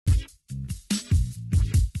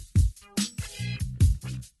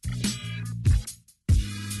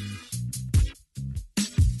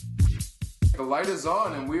light is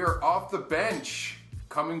on, and we are off the bench,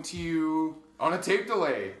 coming to you on a tape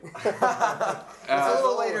delay. It's a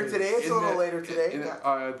little later today. In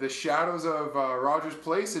the shadows of Rogers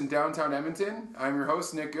Place in downtown Edmonton. I'm your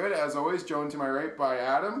host, Nick Good, as always, joined to my right by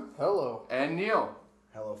Adam. Hello. And Neil.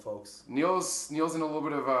 Hello, folks. Neil's in a little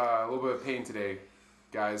bit of pain today,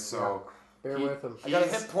 guys. So bear with him. I got a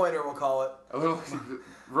hip pointer, we'll call it. A little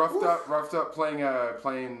roughed up playing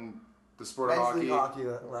the sport of Men's hockey. league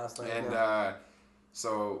hockey last night. And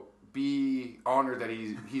so be honored that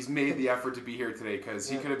he's made the effort to be here today, because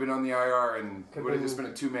he could have been on the IR and would have just been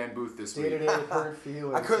a two-man booth this week.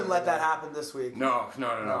 I couldn't let that happen this week. No.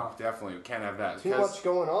 Definitely. We can't have that. Too much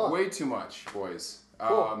going on. Way too much, boys.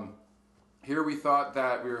 Cool. Here we thought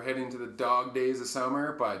that we were heading to the dog days of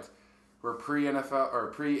summer, but we're pre-NFL or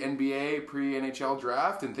pre-NBA, pre-NHL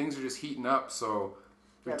draft, and things are just heating up. So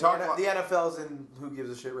we talked about the NFL's in who gives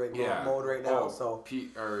a shit mode right now.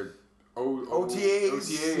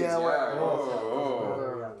 OTAs. Yeah.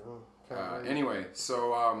 Okay. Anyway, so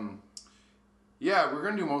we're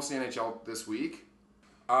gonna do mostly NHL this week.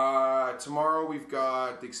 Tomorrow we've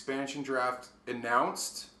got the expansion draft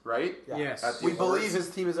announced, right? Yeah. Yes. We believe his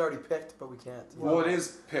team is already picked, but we can't. Well, it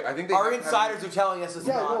is. I think our insiders are telling us it's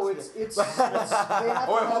not. No, it's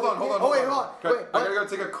hold on. Wait, hold on. I gotta go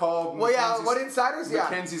take a call. Well, yeah. What insiders?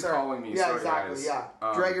 Mackenzie's calling me. Yeah, Sorry, exactly. guys. Yeah.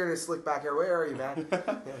 Dragger and his slick back hair. Where are you, man?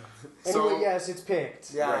 Anyway, yes, it's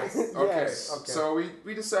picked. Yeah. Right. Okay. Yes. Okay. So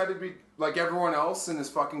we decided we, like everyone else in this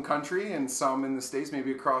fucking country and some in the States,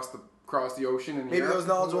 maybe across the ocean and maybe those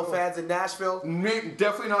knowledgeable fans in Nashville.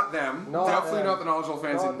 Definitely not them. Definitely not the knowledgeable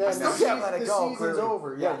fans in Nashville. Nashville. Can't let it go. The season's Clearly.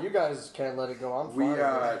 over. Yeah, you guys can't let it go. I'm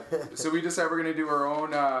fine. So we decided we're gonna do our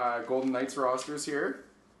own Golden Knights rosters here.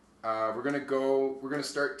 We're gonna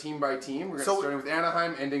start team by team. We're gonna starting with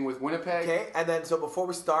Anaheim, ending with Winnipeg. Okay, and then so before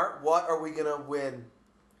we start, what are we gonna win?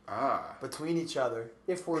 Between each other.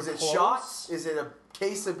 If we're Is it close, shots? Is it a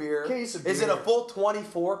case of beer? Is it a full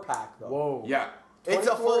 24 pack though? Whoa. Yeah. It's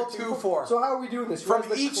a full 2-4. So how are we doing this? From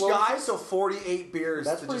each guy, so 48 beers.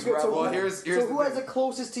 That's to pretty just good. revel. Well, here's so who the has thing. the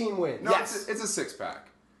closest team win? No, Yes. it's a 6-pack.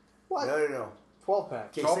 What? No. 12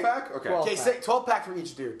 pack. 12 pack? Okay. 12. Okay, 12 pack from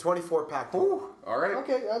each dude. 24 pack. All right.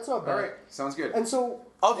 Okay, that's not bad. All right. Sounds good. And so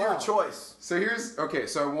Of your choice. So here's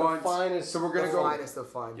So I want. finest. So we're gonna The go. finest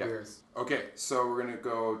of fine beers. Okay. So we're gonna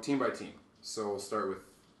go team by team. So we'll start with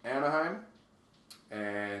Anaheim,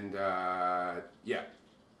 and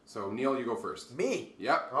So Neil, you go first. Me?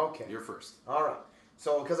 Yep. Okay. You're first. All right.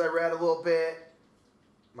 So because I read a little bit,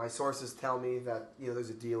 my sources tell me that there's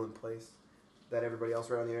a deal in place that everybody else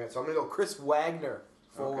read on the internet. So I'm gonna go Chris Wagner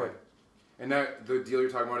forward. Okay. And that the deal you're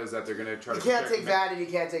talking about is that they're gonna try You to. can't take Vandy, you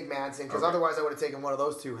can't take Manson, because Okay. otherwise I would have taken one of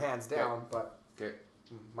those two hands down. But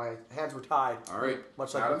my hands were tied. All right.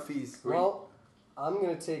 Much like Adam? McPhee's. Well, I'm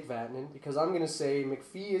going to take Vatanen because I'm going to say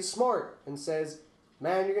McPhee is smart and says,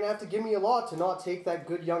 man, you're going to have to give me a lot to not take that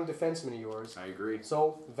good young defenseman of yours. I agree.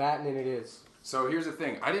 So, Vatanen it is. So here's the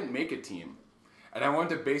thing. I didn't make a team, and I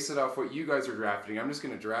wanted to base it off what you guys are drafting. I'm just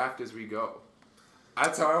going to draft as we go.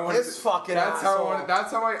 That's how I wanted. This fucking That's asshole. how I wanted.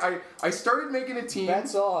 That's how I started making a team.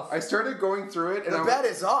 Bet's off. I started going through it, and The bet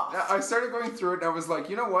is off. I started going through it, and I was like,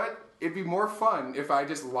 you know what? It'd be more fun if I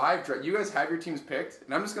just live draft. You guys have your teams picked,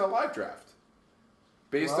 and I'm just gonna live draft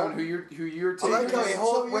based on who you're I taking. like how he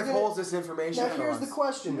So you're withholds this information. Now, from here's us. the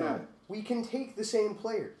question, Yeah. though. We can take the same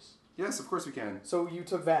players. Yes, of course we can. So, you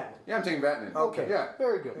took Vatanen. Yeah, I'm taking Vatanen. Okay. Yeah.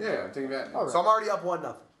 Very good. Yeah, I'm taking Vatanen. All right. So I'm already up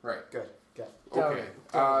 1-0. Right. Good. Okay. Okay.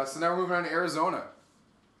 So now we're moving on to Arizona.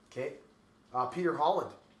 Okay. Peter Holland,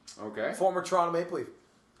 Okay. former Toronto Maple Leaf.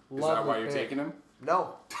 Is that why you're taking him?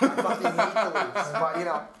 No, I fucking hate the Leafs,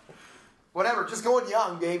 but whatever. Just going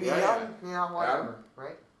young, baby. Yeah. Young, whatever.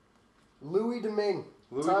 Right. Louis Domingue.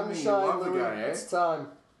 Louis Time Domingue, to you shine, love the Louis. guy, eh? It's time.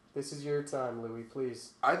 This is your time, Louis,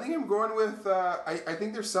 please. I think I'm going with. I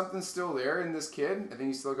think there's something still there in this kid. I think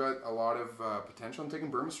he's still got a lot of potential. I'm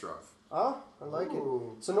taking Burmistrov. Oh, I like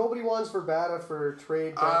Ooh. it. So nobody wants Verbata for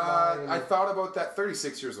trade deadline. I thought about that.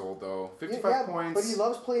 36 years old though. 55 points. But he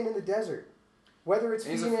loves playing in the desert. Whether it's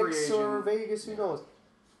He's a free Phoenix or agent. Vegas, who knows?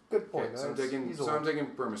 Good point. Okay, so I'm He's old. taking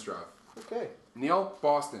Burmistrov. Okay. Neil,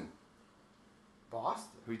 Boston.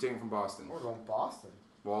 Boston. Who are you taking from Boston? We're going Boston.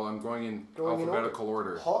 Well, I'm going in Going in alphabetical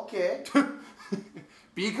order. Okay.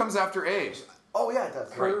 B comes after A. Oh yeah, it does.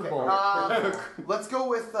 Curveball. Let's go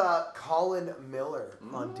with Colin Miller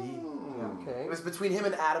on D. Okay. It was between him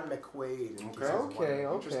and Adam McQuaid. in case I was wondering.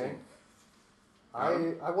 Okay. Interesting.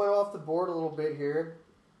 I went off the board a little bit here.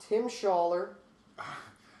 Tim Schaller.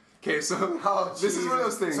 Okay, so Oh, this is one of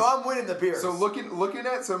those Jesus. things. So I'm winning the beers. So looking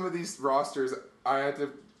at some of these rosters, I had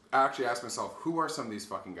to actually ask myself, who are some of these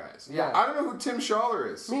fucking guys? Yeah. I don't know who Tim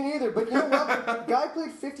Schaller is. Me neither, but you know what? Guy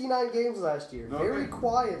played 59 games last year. Okay. Very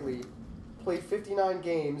quietly played 59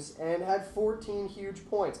 games and had 14 huge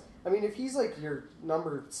points. I mean, if he's like your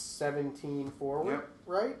number 17 forward, Yep.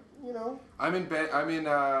 right? You know? I'm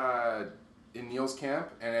in Neil's camp,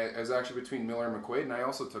 and it was actually between Miller and McQuaid, and I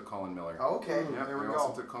also took Colin Miller. Okay, Yeah, there we I go.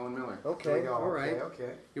 also took Colin Miller. There Okay, we go. all right.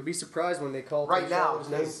 Okay. You'll be surprised when they call Right Tim now, Schaller's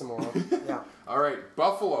name because- tomorrow. Yeah. All right,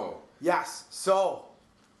 Buffalo. Yes. So,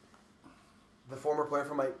 the former player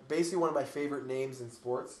from basically one of my favorite names in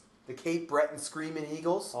sports, the Cape Breton Screaming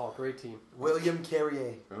Eagles, Oh, great team. William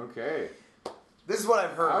Carrier. Okay. This is what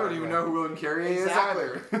I've heard. I don't even know who William Carrier Exactly.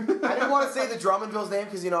 is I either. didn't want to say the Drummondville's name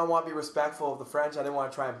because, I want to be respectful of the French. I didn't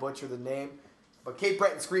want to try and butcher the name. But Cape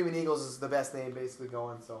Breton Screaming Eagles is the best name basically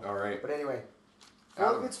going. So. All right. But anyway.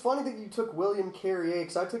 Well, Adam. it's funny that you took William Carrier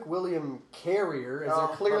because I took William Carrier, as Oh.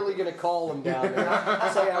 they're clearly going to call him down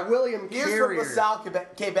there. So yeah, William He is from Carrier. LaSalle,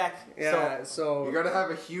 Quebec. Yeah, so You got to have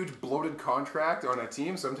a huge bloated contract on a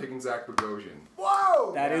team, so I'm taking Zach Bogosian.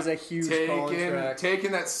 Whoa! that is a huge contract.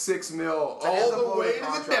 Taking that $6 million That is a all the bloated way to the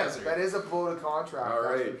contract. desert. That is a bloated contract. All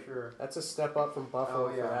that's right. for sure. That's a step up from Buffalo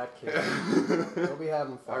Oh, yeah. for that kid. They'll be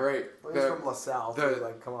having fun. All right. Well, he's from LaSalle. the-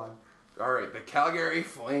 So come on. All right. The Calgary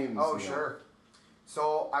Flames. Oh, Neil. sure.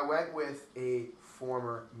 So I went with a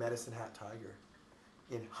former Medicine Hat Tiger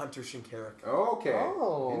in Hunter Shinkarik. Okay.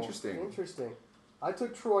 Oh, Interesting. Interesting. I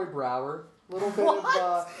took Troy Brower. Little bit What?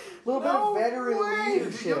 of No bit of veteran way.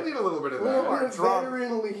 leadership. You'll need a little bit of Little that. bit of Drunk.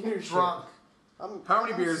 veteran leadership. Drunk. How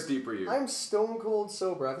many beers deep are you? I'm stone cold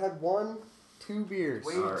sober. I've had 2 beers.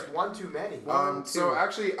 Wait, All it's right. one too many. So two.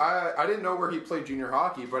 actually, I didn't know where he played junior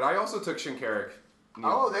hockey, but I also took Shinkarik.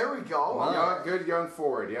 Oh, there we go. Wow. Good young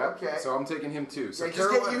forward, yeah. Okay. So I'm taking him too. So Yeah, just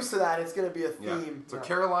get used to that. It's going to be a Yeah. theme. So Yeah.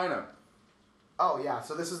 Carolina. Oh, yeah.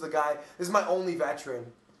 So this is the guy. This is my only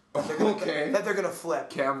veteran that they're gonna, Okay. that they're going to flip.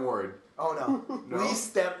 Cam Ward. Oh, no. No? Lee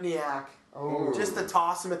Stempniak. Oh, Just to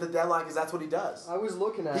toss him at the deadline because that's what he does. I was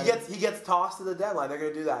looking at He it. gets tossed at the deadline. They're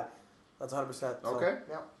going to do that. That's 100%. So, Okay.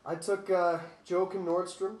 Yeah. I took Joachim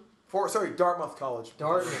Nordstrom. Dartmouth College.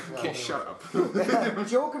 Dartmouth. Okay, shut up.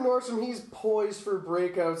 Joachim Nordstrom, he's poised for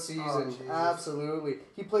breakout season. Oh, Jesus. Absolutely.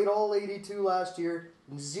 He played all 82 last year.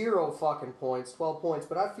 0 fucking points, 12 points.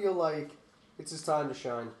 But I feel like it's his time to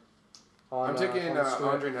shine. I'm taking on the strip.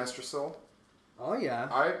 Andre Nestrasil. Oh, yeah.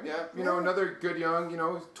 Another good young,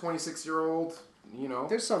 26-year-old,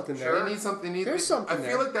 There's something there. Sure. They need something. There's something I there.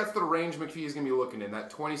 feel like that's the range McPhee is going to be looking in, that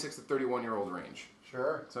 26 to 31-year-old range.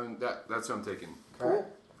 Sure. So that's what I'm taking. Cool.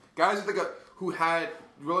 Guys who had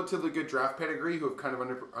relatively good draft pedigree, who have kind of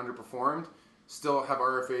underperformed, still have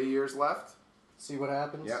RFA years left. See what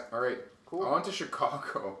happens? Yeah, all right. Cool. On to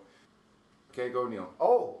Chicago. Okay, go, Neil.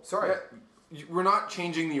 Oh, sorry. We're not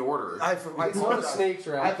changing the order. I It's not a apologize. snake I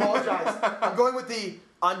draft. apologize. I'm going with the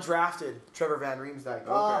undrafted Trevor Van Riemsdyk.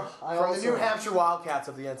 I From also, the New Hampshire Wildcats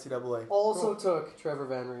of the NCAA. also took Trevor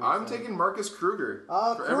Van Riemsdyk. I'm taking Marcus Kruger.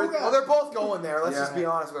 Kruger. Well, they're both going there. Let's Yeah. just be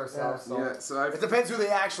honest with ourselves. Yeah. So. Yeah, so It depends who they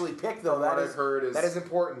actually pick, though. what That I've is heard is that is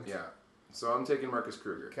important. yeah. So I'm taking Marcus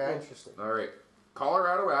Kruger. Okay. Interesting. All right.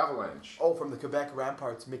 Colorado Avalanche. Oh, from the Quebec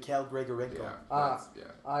Ramparts, Mikhail Grigorenko. Yeah. Ah. Yeah.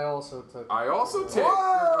 I also took. I also take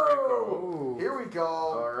Whoa! Grigorenko. Ooh. Here we go.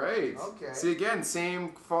 All right. Okay. See again,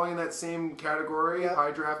 falling in that same category, Yeah.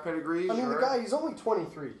 high draft pedigree. I mean, Sure. the guy, he's only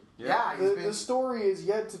 23. Yeah, he's The, been. the story is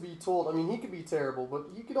yet to be told. I mean, he could be terrible, but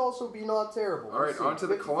he could also be not terrible. All right, We'll on see. to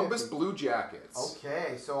the 50-50. Columbus Blue Jackets.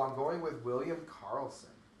 Okay, so I'm going with William Carlson.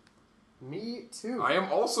 Me too. I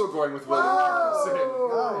am also going with William Whoa!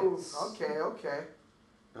 Carlson. Nice. Okay, okay.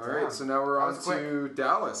 All right, Damn. so now we're That on was quick. to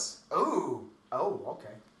Dallas. Ooh. Oh,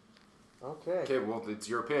 okay. Okay. Okay, well, it's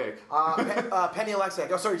your pick. Penny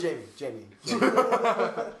Alexiak. Oh, sorry, Jamie.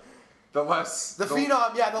 The less... The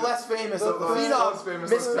phenom, yeah, the less famous The of the less phenom, famous,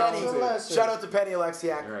 Miss less Penny. talented. Lesser. Shout out to Penny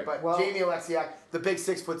Alexiak, Right. but Well- Jamie Alexiak, the big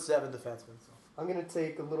 6'7" defenseman. So. I'm going to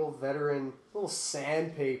take a little veteran, little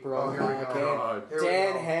sandpaper Oh, on here we here go. again. God. Here we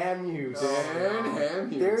Dan go. Hamhuis. Dan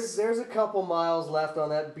Hamhuis. There's a couple miles left on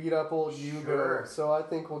that beat up old Yugo, Sure. so I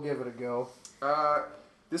think we'll give it a go.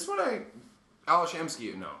 This one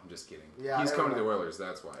Alashemsky, no, I'm just kidding. Yeah, He's there coming we to the go. Oilers,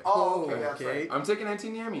 that's why. Oh, okay, Oh, that's okay. right. I'm taking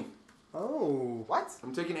Antiniemi. Oh. What?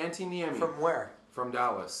 I'm taking Antiniemi From where? from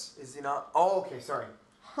Dallas. Is he not? Oh, okay, sorry.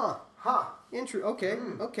 Huh. Huh. Okay.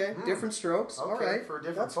 Okay. Different strokes. All Okay, right. for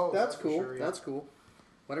different that's, folks, That's that's for cool. sure, yeah. That's cool.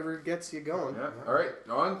 Whatever gets you going. Yeah. All right,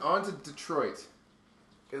 on to Detroit.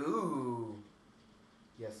 Ooh.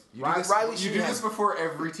 Yes. You do this, Riley you Sheehan. do this before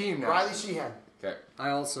every team now. Riley Sheehan. Okay. I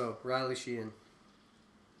also Riley Sheehan.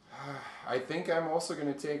 I think I'm also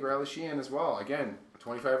going to take Riley Sheehan as well. Again,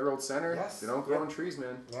 25-year-old center. Yes. They don't grow Yep. on trees,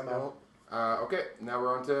 man. Yeah, man. No. Okay, now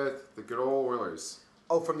we're on to the good old Oilers.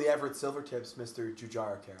 Oh, from the Everett Silvertips, Mr.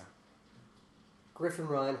 Jujhar Khaira. Griffin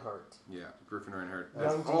Reinhart. Yeah, Griffin Reinhardt.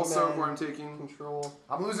 Young That's also D-man, who I'm taking. Control.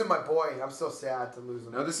 I'm losing my boy. I'm so sad to lose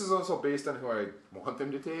him. Now, this is also based on who I want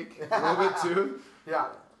them to take a little bit too. Yeah.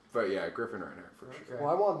 But yeah, Griffin Reinhardt for sure. Okay.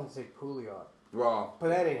 Well, I want them to take Pouliot, Well, but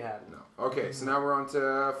that ain't happening. no. Okay, so now we're on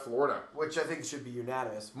to Florida. Which I think should be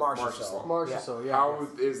unanimous. Marshall. Marchessault, yeah. How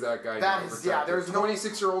is that guy? That not is- yeah, protected? there's no-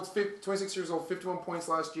 26 years old, 51 points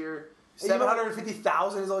last year.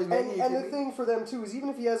 750,000 is all he's making. And the thing for them too is even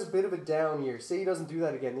if he has a bit of a down year, say he doesn't do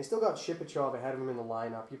that again, they still got Shipachyov ahead of him in the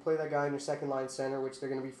lineup. You play that guy in your second line center, which they're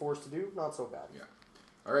going to be forced to do, not so bad. Yeah.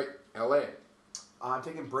 All right, LA. I'm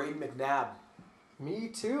taking Braden McNabb. Me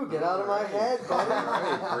too. Get out of my Alright. head, buddy.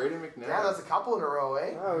 All right, Braden McNabb. Yeah, that's a couple in a row,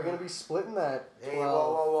 eh? Oh, we're going to be splitting that. Hey,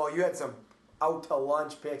 12. whoa. You had some out to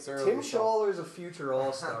lunch picks earlier. Tim Schaller's a future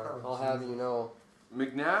All-Star. I'll have you know.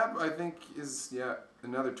 McNabb, I think, is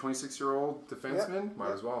another 26-year-old defenseman. Yep.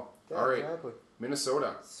 Might as well. Yeah, All right, exactly.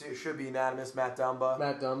 Minnesota. It should be unanimous. Matt Dumba.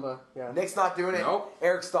 Matt Dumba, yeah. Nick's not doing it. Nope.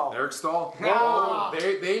 Eric Stahl. Eric Stahl. No. Oh,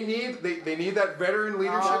 they need that veteran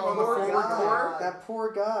leadership on the poor forward guy. core. That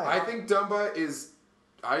poor guy. I think Dumba is.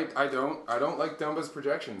 I don't like Dumba's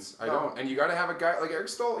projections. I No. don't. And you got to have a guy like Eric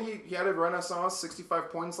Stahl. He had a renaissance, 65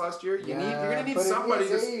 points last year. You're gonna need but at somebody.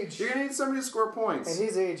 his age- You're gonna need somebody to score points. At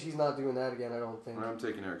his age, he's not doing that again, I don't think. I'm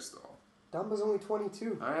taking Eric Stahl. Dumba's only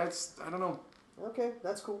 22. I don't know. Okay,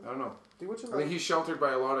 that's cool. I don't know. Do what you I like. think he's sheltered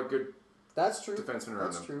by a lot of good That's true. defensemen around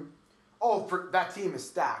That's him. true. Oh, that team is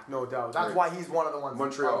stacked, no doubt. That's Right. why he's one of the ones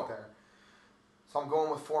that's Montreal. out there. So I'm going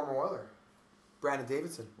with former Oiler. Brandon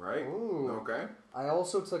Davidson. Right? Ooh. Okay. I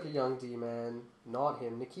also took a young D-man, not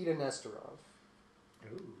him, Nikita Nestorov.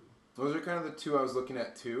 Ooh. Those are kind of the two I was looking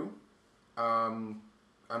at too. I'm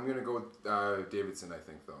gonna go with Davidson. I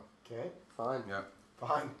think though. Okay, Fine. Yeah.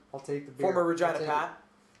 fine. I'll take the beer. Former I'll Regina take Pat.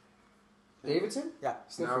 it. Davidson? Yeah.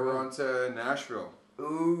 So Good now for we're him. on to Nashville.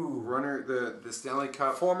 Ooh. Runner the Stanley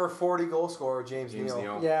Cup. Former 40 goal scorer James James Neal.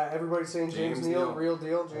 Neal. Yeah, everybody's saying James, James Neal. Neal. Real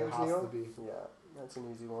deal, James It has Neal. to be. Yeah, that's an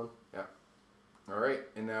easy one. All right,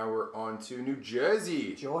 and now we're on to New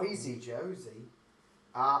Jersey. Joyzy. Josie.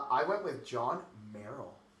 I went with John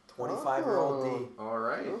Merrill. 25-year-old D. All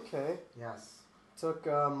right. Okay. Yes. Took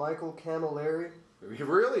Michael Camilleri.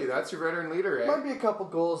 Really, that's your veteran leader, eh? Might be a couple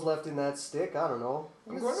goals left in that stick. I don't know.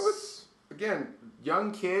 I'm going with again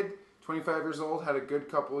young kid, 25 years old, had a good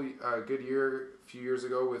few years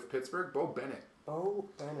ago with Pittsburgh. Bo Bennett. Bo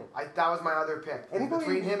Bennett. That was my other pick. It was Anybody-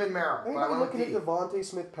 between him and Merrill. But I Anybody went looking with at D. Devontae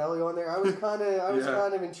Smith-Pelly on there? I was kind of, Yeah.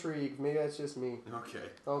 kind of intrigued. Maybe that's just me. Okay.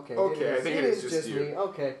 Okay. Okay, it is. I think it is just you. me.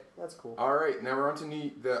 Okay, that's cool. All right, now we're on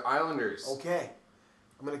to the Islanders. Okay.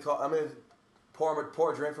 I'm gonna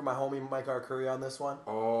pour a drink for my homie Mike Arcuri on this one.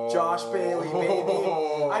 Oh. Josh Bailey, baby.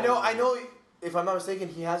 I know. If I'm not mistaken,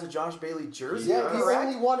 he has a Josh Bailey jersey. Yeah, Yeah, he's correct?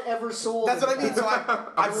 only one ever sold. That's what I mean. So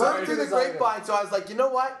I I'm heard sorry. through the Designer. grapevine. So I was like, you know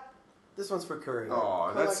what? This one's for Curry.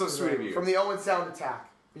 Oh, that's so Collector's sweet of item. you. From the Owen Sound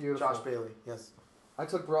Attack. Beautiful. Josh Bailey. Yes. I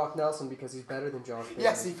took Brock Nelson because he's better than Josh Bailey.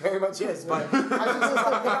 Yes, he very much is. But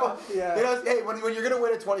I just, Yeah. hey, when you're gonna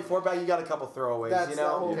win a 24 bag, you got a couple throwaways. That's you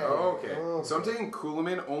know. the Yeah, whole- okay. Okay. So I'm taking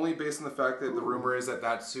Kuhlman only based on the fact that the rumor is that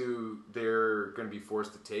that's who they're going to be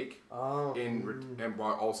forced to take Oh. and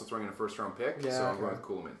while also throwing in a first round pick. Yeah, so I'm okay. going with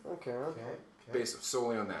Kuhlman Okay. Okay. based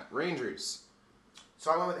solely on that. Rangers.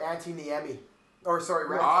 So I went with Antti Niemi. Or sorry,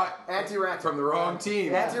 Ranta. Ah, Antti Ranta. from the wrong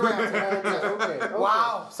team. Antti Ranta. Okay.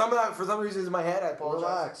 Wow. Some of that for some reason is in my head. I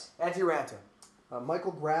apologize. Relax. Antti Ranta.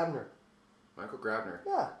 Michael Grabner. Michael Grabner.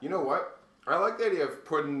 Yeah. You know what? I like the idea of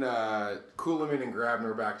putting Kuhlman and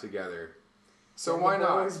Grabner back together. So Get why the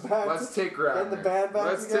not? boys back Let's take Grabner. the band back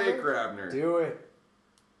Let's together? take Grabner. Do it.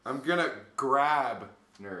 I'm gonna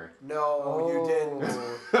Grabner. No, you didn't.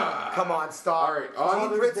 Come on, stop. All right, Gene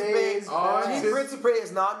Father's Day is Principe. Gene Principe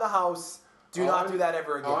is not in the house. Do not On- do that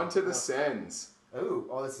ever again. On to the Sens. Ooh,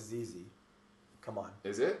 this is easy. Come on.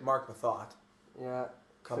 Is it? Mark Mathot. Yeah.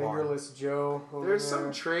 Come on. Fingerless Joe. over There's there.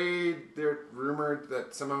 some trade. They're rumored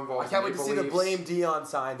that somehow involves I can't wait to Maple see the Leafs. blame Dion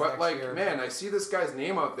signs But next like, year. man, I see this guy's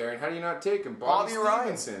name out there, and how do you not take him? Bobby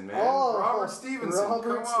Ryan. Stevenson, man. Oh, Robert Stevenson.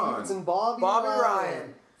 Robert Come on. Stevenson. Bobby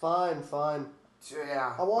Ryan. Fine.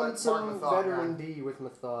 Yeah. I wanted but some Mark Mathot, veteran man. D with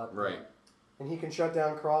Mathot. Right. And he can shut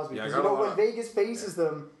down Crosby. Yeah, I Because you got a know when lot- Vegas faces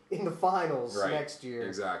them in the finals Right. next year,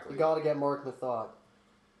 Exactly. you got to get Mark Mathot.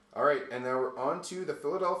 All right, and now we're on to the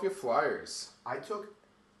Philadelphia Flyers. I took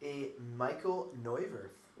a Michael Neuwirth.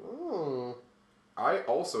 I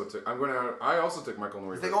also took Michael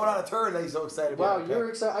Norrie. If they going on a turn, that he's so excited about. Wow, you're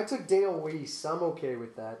excited. I took Dale Weiss. I'm okay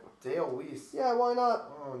with that. Dale Weiss. Yeah, why not?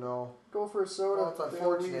 Oh no. Go for a soda. Well, it's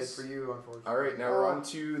unfortunate for you, unfortunately. All right, now we're on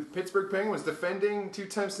to the Pittsburgh Penguins, defending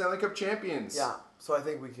 2-time Stanley Cup champions. Yeah, so I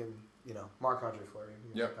think we can, Marc-Andre Fleury.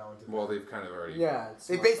 Yep. Well, they've kind of already. Yeah.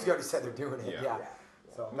 They basically already said they're doing it. Yeah. Yeah.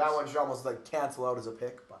 So that one should almost cancel out as a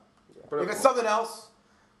pick. But But if it's something else,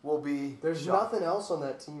 we'll be. There's shocked. nothing else on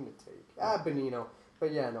that team to take. Benino.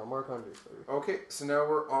 But yeah, no, Marc-Andre Fleury. Okay, so now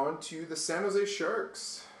we're on to the San Jose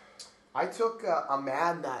Sharks. I took a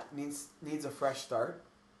man that needs a fresh start,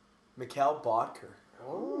 Mikhail Bodker.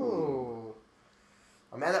 Oh.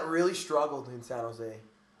 A man that really struggled in San Jose.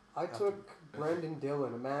 I took Brendan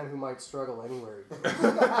Dillon, a man who might struggle anywhere.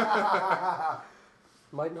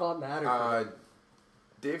 Might not matter. For him.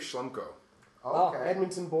 Dave Schlemko. Oh,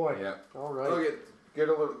 Edmonton boy. Yeah. All right. Look get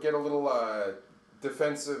a little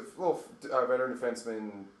defensive, veteran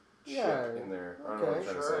defenseman shit in there. I don't know what I'm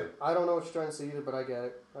trying to say. I don't know what you're trying to say either, but I get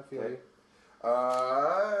it. I feel you.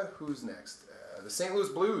 Who's next? The St. Louis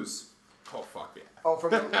Blues. Oh fuck yeah. Oh,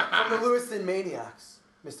 from the Lewiston Maniacs,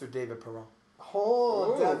 Mr. David Perron.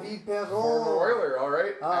 Oh, Ooh. David Perron. Former Oiler, all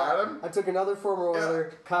right. Adam. I took another former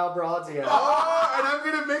Oiler, Kyle Brodziak. Oh, and I'm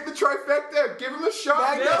gonna make the trifecta. Give him a shot.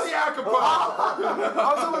 Magnus. Nail Yakupov.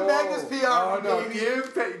 I was with Magnus PR. Oh no,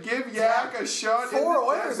 baby. give Yak a shot. 4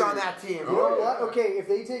 Oilers on that team. You know what? Okay, if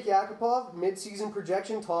they take Yakupov, mid-season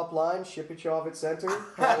projection, top line, Shipichov at center.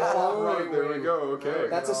 Oh, there we go. Okay.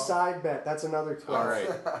 That's a side bet. That's another 12. All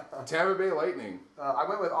right. Tampa Bay Lightning. I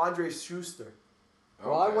went with Andre Schuster.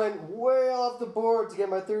 Well, I Okay. went way off the board to get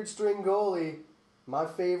my third string goalie. My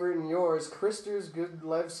favorite and yours, Kristers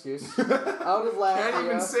Gudlevskis, out of Latvia. Can't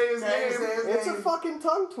even say his Can't name. say his It's a name. fucking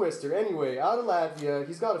tongue twister. Anyway, out of Latvia,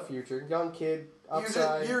 he's got a future. Young kid,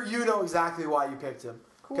 upside. You know exactly why you picked him.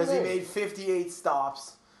 Cool Because he name. made 58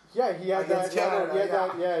 stops. Yeah, he had that. Against Canada, he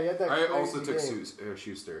had that. I crazy also took game.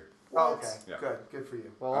 Schuster. Oh, What? okay. Yeah. Good for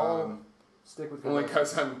you. Well, I'll stick with Only Gudlevskis.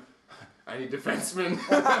 because I need defensemen.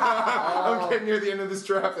 I'm getting near the end of this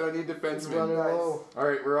draft and I need He's defensemen. running Nice. low. All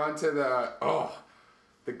right, we're on to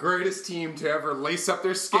the greatest team to ever lace up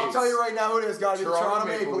their skates. I'll tell you right now who it is. Got to be the Toronto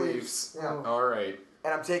Maple Leafs. Yeah. All right.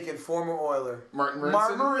 And I'm taking former Oiler. Martin Marincin.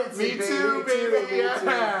 Martin Marincin, Me baby. too, baby. Yeah.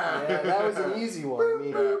 Yeah, that was an easy one.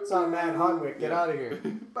 It's not Matt Hunwick. Get out of here.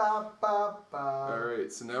 Ba, ba, ba. All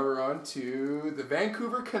right, so now we're on to the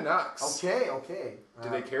Vancouver Canucks. Okay. Do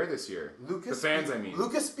they care this year? Lucas The fans, I mean.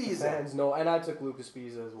 Lucas Spiza. Fans, no, and I took Lucas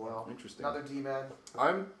Pisa as well. Interesting. Another D-man.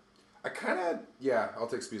 I kind of, I'll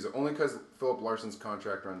take Spiza, only because Philip Larsson's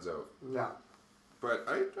contract runs out. Yeah. But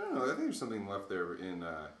I don't know, I think there's something left there in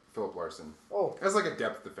Philip Larsson. Oh, As like a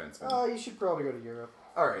depth defenseman. you should probably go to Europe.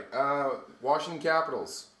 All right, Washington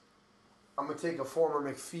Capitals. I'm going to take a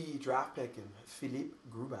former McPhee draft pick in Philippe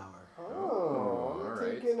Grubauer. Oh, I'm all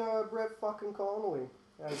right. taking Brett fucking Connolly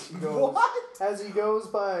as he goes. As he goes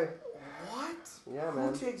by. What? Yeah, Who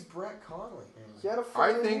man. takes Brett Connolly? He had a I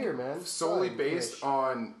fire think year, man. solely Son, based fish.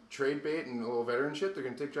 on trade bait and a little veteran shit, they're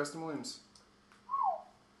going to take Justin Williams.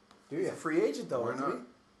 Do He's you? a free agent, though, Why isn't not?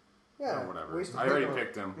 he? Yeah. Oh, whatever. wasted I already pick.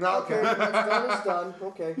 picked him. No, Okay, what's done is done.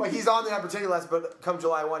 Okay. But he's on the opportunity list, but come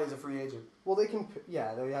July 1, he's a free agent. Well, they can. They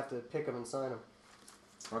have to pick him and sign him.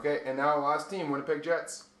 Okay, and now last team, Winnipeg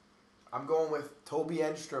Jets. I'm going with Toby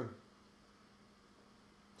Enstrom.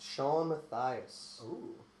 Sean Matthias.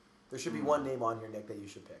 Ooh. There should be one name on here, Nick, that you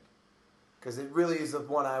should pick. Because it really is the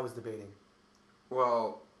one I was debating.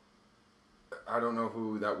 Well, I don't know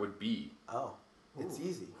who that would be. Oh, it's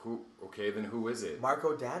easy. Who? Okay, then who is it?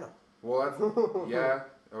 Marco Dano. Well, that's, yeah,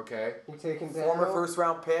 okay. You taking Former Dano?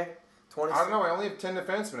 first-round pick. I don't know. I only have 10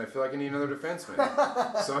 defensemen. I feel like I need another defenseman.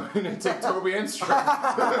 So I'm going to take Toby Enstrom.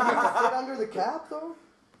 Fit under the cap though.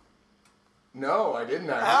 No, I didn't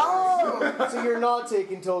actually. Oh! So you're not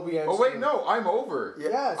taking Toby Enstrom. Oh, wait, no. I'm over.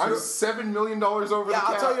 Yeah, so I'm you're- $7 million over the Yeah, cap.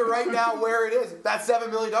 I'll tell you right now where it is. That's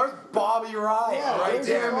 $7 million. Bobby Ryan. Yeah, Right, there's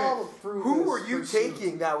damn a it. problem through Who this were you pursuit.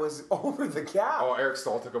 taking that was over the cap? Oh, Eric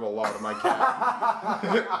Stahl took up a lot of my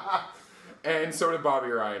cap. And so did Bobby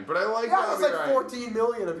Ryan. But I like Yeah, Bobby that's like Ryan. $14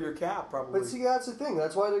 million of your cap, probably. But see, that's the thing.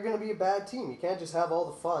 That's why they're going to be a bad team. You can't just have all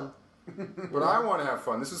the fun. But I want to have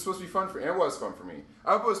fun. This is supposed to be fun for It was fun for me.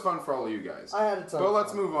 I hope it was fun for all of you guys. I had a ton But of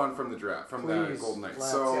let's fun. move on from the draft, from the Please, Golden Knights.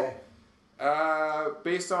 let's. So, Okay.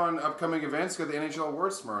 based on upcoming events, got the NHL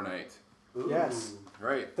Awards tomorrow night. Ooh. Yes.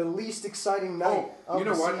 Right. The least exciting night Oh, of you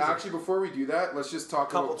know the what? season. Actually, before we do that, let's just talk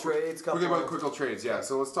Couple about trades, couple- Quickly about quick trades. Yeah.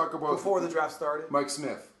 So let's talk about Before the draft started. Mike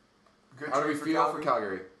Smith. Good How do we trade feel for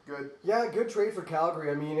Calgary? Good. Yeah, good trade for Calgary.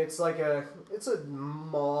 I mean, it's a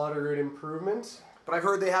moderate improvement. But I've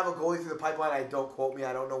heard they have a goalie through the pipeline. Don't quote me.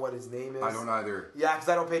 I don't know what his name is. I don't either. Yeah, because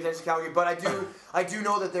I don't pay attention to Calgary. But I do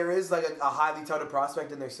know that there is like a highly touted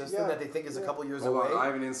prospect in their system that they think is a couple years away. I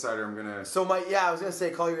have an insider. I'm gonna. So I was gonna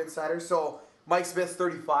say call your insider. So Mike Smith's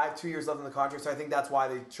 35, 2 years left in the contract. So I think that's why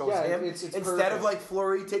they chose him it's instead perfect. of like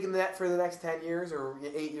Fleury taking the net for the next 10 years or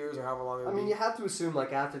 8 years or however long. It would be. You have to assume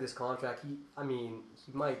like after this contract, he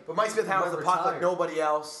might. But Mike Smith handles the puck like nobody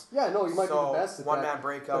else. Yeah, no, he might be the best at one that. man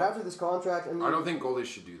breakup. But after this contract, I don't think goalies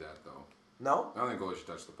should do that though. No? I don't think goalies should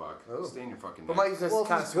touch the puck. Oh. Stay in your fucking net. But Mike Smith's well,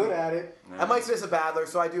 kind if of he's good at it. And Mike Smith's a battler,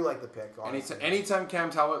 so I do like the pick. Anytime Cam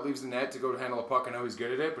Talbot leaves the net to go handle a puck, I know he's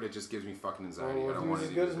good at it, but it just gives me fucking anxiety. Well, I if don't he was want as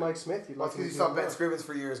to good do as it. Mike Smith, you'd like because to you saw Ben Scrivens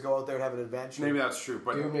for years go out there and have an adventure. Maybe that's true,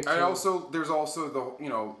 but there's also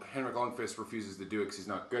the Henrik Lundqvist refuses to do it because he's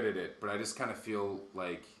not good at it. But I just kind of feel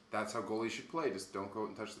like that's how goalies should play. Just don't go out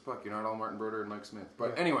and touch the puck. You're not all Martin Brodeur and Mike Smith.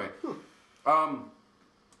 But anyway,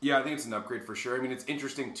 yeah, I think it's an upgrade for sure. I mean, it's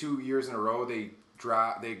interesting. 2 years in a row they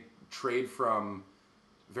trade from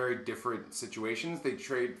very different situations. They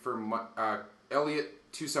trade for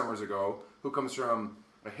Elliott 2 summers ago, who comes from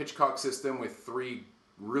a Hitchcock system with 3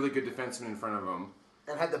 really good defensemen in front of him.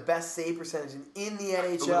 And had the best save percentage in the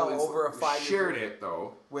NHL over a 5-year Shared period. it,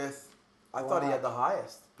 though. I thought he had the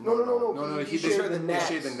highest. No. He shared the net.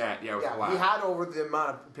 Shared the net, with Vlad. He had over the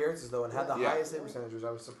amount of appearances, though, and had the highest save percentage, which I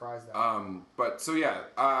was surprised at.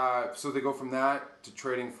 So they go from that to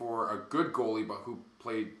trading for a good goalie, but who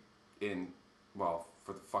played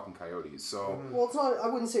for the fucking Coyotes. So well, it's not. I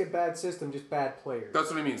wouldn't say a bad system, just bad players. That's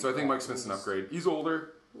what I mean. So I think Mike Smith's an upgrade. He's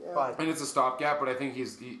older, and it's a stopgap, but I think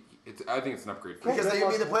I think it's an upgrade for because they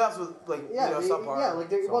made the playoffs with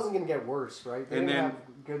subpar. It wasn't going to get worse, right? And then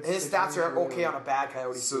his stats are okay on a bad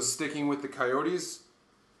Coyotes. So sticking with the Coyotes,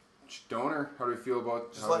 Stoner, how do you feel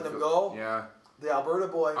about just letting him go? Yeah. The Alberta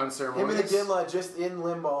boy. Unceremonious. Him and the Ginla just in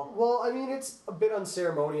limbo. Well, I mean, it's a bit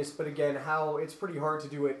unceremonious, but again, it's pretty hard to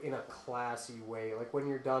do it in a classy way. Like when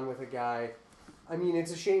you're done with a guy, I mean,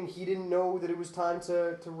 it's a shame he didn't know that it was time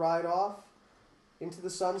to ride off into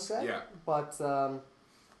the sunset. Yeah. But,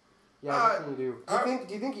 what can you do?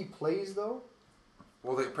 Do you think he plays, though?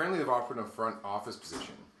 Well, apparently they've offered him a front office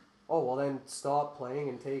position. Oh, well then stop playing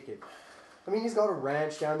and take it. I mean, he's got a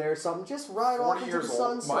ranch down there or something. Just ride off into the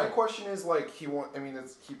sunset. My question is,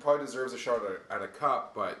 he probably deserves a shot at a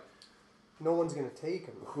cup, but no one's gonna take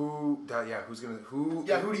him. Who do you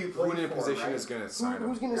play for? Who in a position is gonna sign him?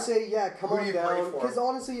 Who's gonna say, come on down? Because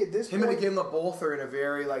honestly, at this point, him and Ginla both are in a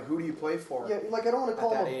very who do you play for? Yeah, I don't want to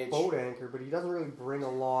call him a boat anchor, but he doesn't really bring a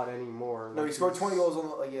lot anymore. No, he scored 20 goals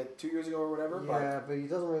 2 years ago or whatever. Yeah, but he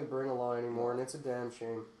doesn't really bring a lot anymore, and it's a damn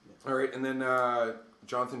shame. All right, and then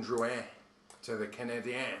Jonathan Drouin to the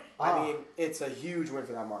Canadiens. I mean, it's a huge win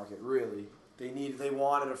for that market, really. They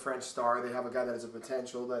wanted a French star. They have a guy that has a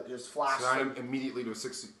potential that just flashed. Sign immediately to a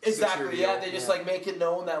 6-year exactly. deal. They just make it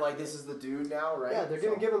known that this is the dude now, right? Yeah, they're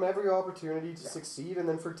gonna give him every opportunity to succeed, and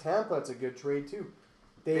then for Tampa, it's a good trade too.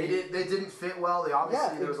 They didn't fit well. They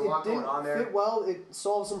obviously there was a lot going on there. Fit well. It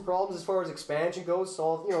solved some problems as far as expansion goes.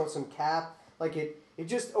 Solved some cap. It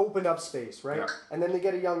just opened up space, right? Yeah. And then they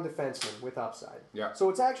get a young defenseman with upside. Yeah. So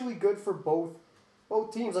it's actually good for both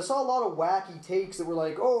teams. I saw a lot of wacky takes that were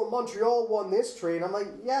like, "Oh, Montreal won this trade." I'm like,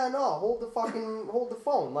 "Yeah, no, hold the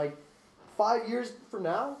phone." 5 years from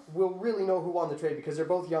now, we'll really know who won the trade because they're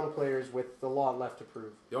both young players with a lot left to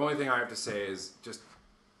prove. The only thing I have to say is just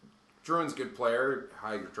Drouin's a good player,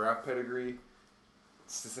 high draft pedigree.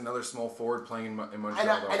 It's just another small forward playing in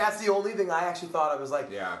Montreal. And that's the only thing I actually thought of was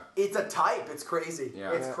it's a type. It's crazy.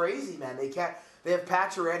 Yeah. It's crazy, man. They can't. They have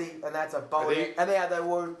Pacioretty, and that's a boat. And they had that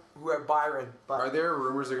one who had Byron. But are there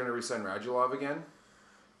rumors they're going to re-sign Radulov again?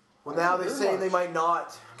 Well, now they're saying they might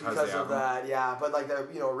not because of that. Yeah, but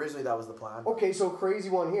originally that was the plan. Okay, so crazy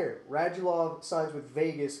one here. Radulov signs with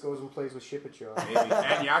Vegas, goes and plays with Shipachyov. Maybe.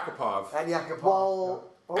 And Yakupov. And Yakupov.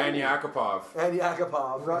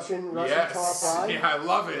 Russian yes. top line. Yeah, I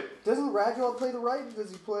love it. Doesn't Radulov play the right?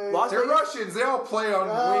 Does he play? They're Russians. They all play on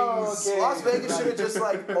wings. Okay. Las Vegas should have just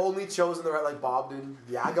only chosen the right, Bob did,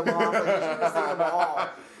 Yagomov. They should have just taken them all.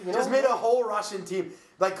 Just made a whole Russian team.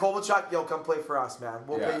 Kovalchuk, come play for us, man.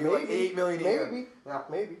 We'll pay you $8 million a year. Maybe. Yeah,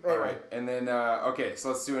 maybe. All right, and then so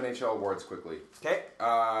let's do NHL awards quickly. Okay.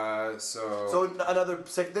 So another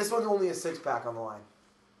six. This one's only a 6-pack on the line.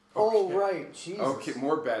 Oh, right. Jesus. Okay,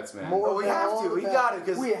 more bets, man. Well, we have to. We got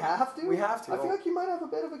it. We have to? We have to. I feel like you might have a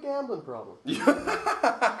bit of a gambling problem. and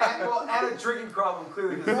a drinking problem,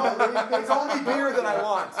 clearly. It's only beer that I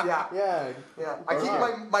want. Yeah. Yeah. I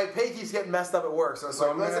keep my pay keeps getting messed up at work. So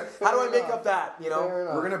how do I make up that,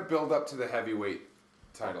 We're going to build up to the heavyweight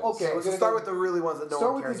titles. Okay, we're So gonna start go- with the really ones that no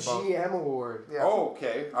Start one with cares the about. GM award. Yeah. Oh,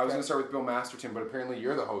 okay. I was Okay. going to start with Bill Masterton, but apparently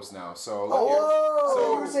you're the host now. So Oh!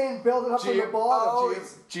 So you were saying build it up from the GM bottom. Oh,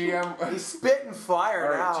 GM. he's spitting fire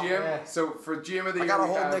All right, now. GM. Yeah. So for GM of the I year, got a we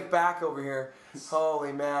whole have Nick back over here.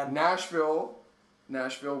 Holy man. Nashville,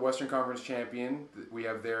 Western Conference champion. We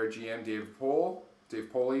have their GM Dave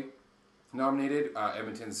Poley, nominated.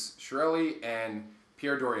 Edmonton's Shirelli and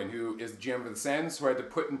Pierre Dorian, who is the GM for the Sens, who I had to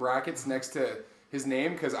put in brackets next to his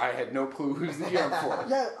name because I had no clue who's the GM for.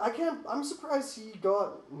 Yeah, I'm surprised he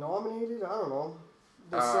got nominated. I don't know.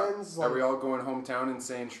 The Sens, Are we all going hometown and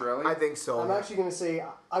saying Shirelli? I think so. I'm actually gonna say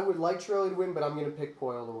I would like Shirley to win, but I'm gonna pick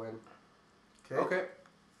Poyle to win. Okay.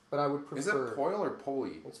 But I would prefer. Is it Poyle or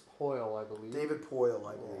Poley? It's Poyle, I believe. David Poyle,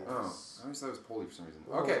 I believe. Oh, I always thought it was Poley for some reason.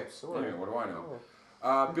 Oh, Okay. sorry. Anyway, what do I know?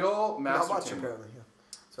 Oh. Bill Not much, Masterton. apparently. Yeah.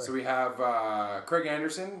 Sorry. So we have Craig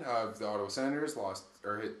Anderson of the Ottawa Senators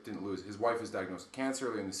didn't lose. His wife was diagnosed with cancer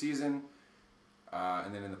early in the season,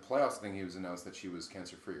 and then in the playoffs, I think he was announced that she was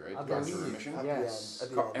cancer free, right? I Cancer believe. remission. At Yes. the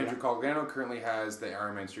end, at the end, Andrew Cogliano currently has the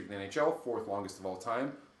Ironman streak in the NHL, fourth longest of all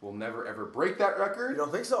time. Will never ever break that You record.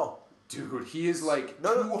 don't think so? Dude, he is like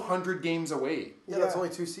No. 200 games away. Yeah, that's Yeah. only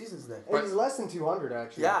 2 seasons then. And he's less than 200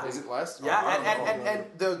 actually. Yeah. I think. Is it less? Yeah, Oh, I don't know. and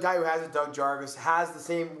the guy who has it, Doug Jarvis, would have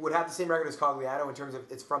the same record as Cogliano in terms of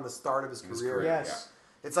it's from the start of his His career. career. Yes.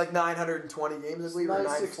 It's like 920 games, I believe, or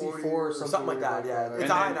 940 964 or something like that. Yeah, that. it's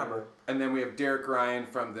And a high then- number. And then we have Derek Ryan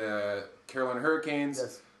from the Carolina Hurricanes.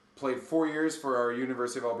 Yes. Played 4 years for our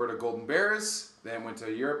University of Alberta Golden Bears. Then went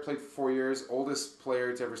to Europe, played for 4 years. Oldest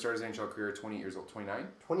player to ever start his NHL career, 28 years old, 29.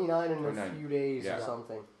 29 in a 29. few days Yeah. or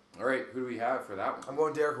something. All right, who do we have for that one? I'm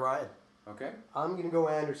going Derek Ryan. Okay. I'm gonna go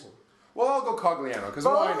Anderson. Well, I'll go Cogliano, because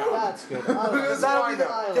why not? That's good. I like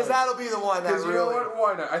Because it. That'll be the one that Because you know really. what?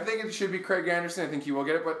 Why not? I think it should be Craig Anderson. I think he will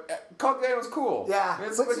get it, but Cogliano's cool. Yeah.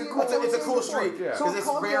 It's But like see, a cool. it's a cool before. streak Yeah. because it's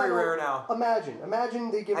very Cogliano- rare now.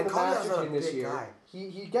 Imagine they give him And the Cogliano's not a Masterton this big year. guy.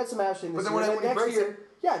 He gets a Masterton But this then year. when and he next breaks year,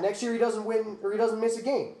 next year he doesn't win or he doesn't miss a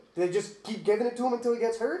game. Do they just keep giving it to him until he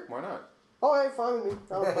gets hurt? Why not? Oh, hey, fine with me.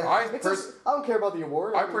 I don't care. I It's pers- just- I don't care about the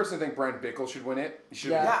award. I mean, personally think Brent Bickle should win it. He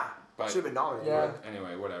should. Yeah. Yeah, But- should have been nominated. Yeah. right?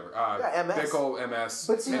 Anyway, whatever. Yeah, MS. Bickle, MS.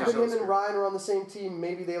 But see, yeah, when so him and Ryan are on the same team,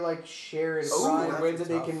 maybe they like share it. If Ooh, Ryan that'd wins be it,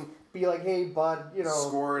 they tough. can be like, "Hey, bud, you know."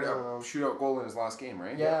 scored I a don't know. shootout goal in his last game,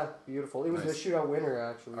 right? Yeah, beautiful. It was Nice. the shootout winner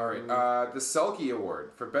actually. All right. The Selke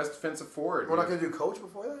Award for best defensive forward. We're not going to do coach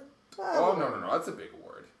before that? Oh no, that's a big award.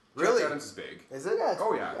 Really? Jeff Adams is big. Is it? Yeah, it's-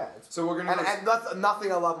 Oh yeah. it's- So we're gonna. And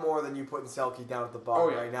nothing I love more than you putting Selke down at the bottom Oh,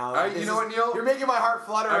 yeah. right now. You know what, Neil? You're making my heart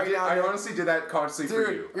flutter I, right did, now. I dude. honestly did that consciously Dude,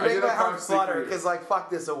 for you. you're I making did my that heart consciously for flutter you. because, like, fuck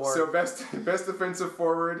this award. So best defensive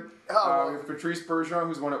forward. Oh, we have Patrice Bergeron,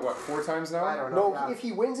 who's won it 4 times now. I don't know. No, Yeah. if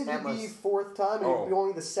he wins it, he'd be Endless. fourth time, and Oh. he'd be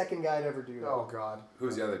only the second guy to ever do that. Oh, God.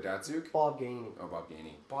 Who's the other? Datsuk. Bob Gainey. Oh, Bob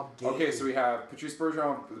Gainey. Bob Gainey. Okay, so we have Patrice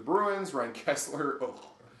Bergeron for the Bruins, Ryan Kessler. Oh,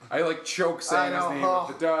 I like choke saying I know, his name oh.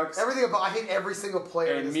 with the Ducks. Everything about I hate every single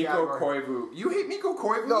player in And this Mikko category. Koivu. You hate Mikko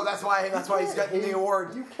Koivu? No, that's why he's getting the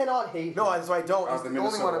award. You cannot hate No, him. that's why I don't. Oh, He's the the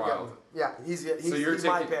only Minnesota one I'm Wild. getting. Yeah, he's so you're he's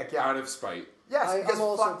my taking pick. Yeah. out of spite. Yes, because I'm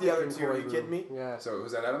also fuck the other picking two. Are you Koivu. kidding me? Yeah. So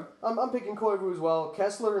who's that, Adam? I'm picking Koivu as well.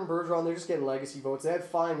 Kessler and Bergeron, they're just getting legacy votes. They had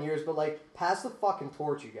fine years, but like, pass the fucking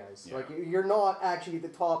torch, you guys. Yeah. Like, you're not actually at the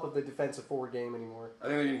top of the defensive forward game anymore. I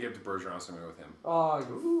think they're going to give it to Bergeron, so I'm going to go with him. Oh,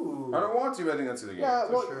 you. Ooh. I don't want to, but I think that's who they get. Yeah,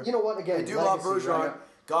 well, sure. you know what? Again, They do love legacy, Bergeron. right?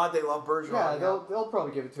 God, they love Bergeron. Yeah, they'll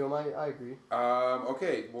probably give it to him. I agree.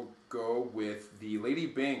 Okay, we'll go with the Lady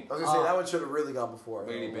Bing. I was gonna say that one should have really gone before.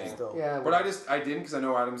 Lady though, Bing. Still. Yeah, But I didn't because I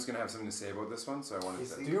know Adam's going to have something to say about this one, so I wanted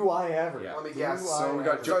to. do I ever? Yeah. Let me Do guess. I So we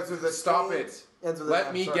got ever? Starts with a Stop K, it. ends with an Let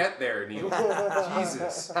M, me sorry. get there, Neil.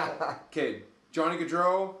 Jesus. Okay, Johnny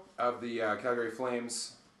Gaudreau of the Calgary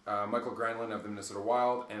Flames, Michael Granlund of the Minnesota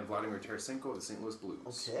Wild, and Vladimir Tarasenko of the St. Louis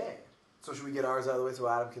Blues. Okay. So should we get ours out of the way so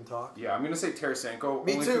Adam can talk? Yeah, I'm going to say Tarasenko.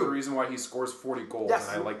 Me only too. for the reason why he scores 40 goals, Yes.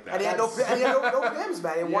 and I like that. And he had no pims,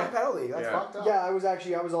 man. He had Yeah. one penalty. That's Yeah. fucked up. Yeah, I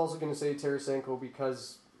was also going to say Tarasenko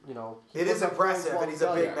because, you know... he It is puts up impressive, points and he's a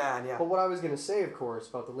well big done. man, yeah. But what I was going to say, of course,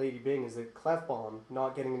 about the Lady Bing is that Clefbaum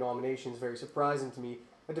not getting a nomination is very surprising to me.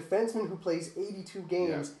 A defenseman who plays 82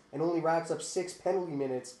 games and only racks up 6 penalty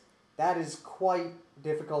minutes, that is quite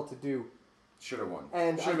difficult to do. Should have won.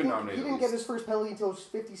 And Should I have been think nominated. he didn't at get least. his first penalty until his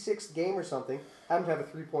 56th game or something. Happened to have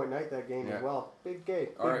a 3-point night that game as well. Big day.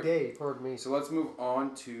 Big day, pardon me. So let's move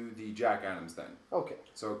on to the Jack Adams then. Okay.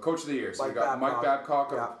 So Coach of the Year. So we got Mike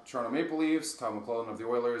Babcock of Toronto Maple Leafs, Tom McClellan of the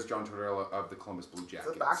Oilers, John Tortorella of the Columbus Blue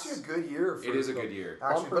Jackets. It's actually a good year. It is a good year.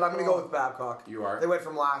 Actually, but I'm going to go with Babcock. You are? They went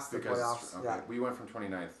from last to the playoffs. Okay. Yeah. We went from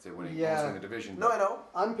 29th to winning the division. No, I know.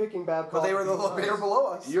 I'm picking Babcock. But they were below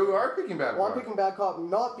us. You are picking Babcock. Well, I'm picking Babcock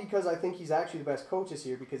not because I think he's actually the best coach this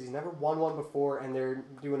year, because he's never won one before, and they're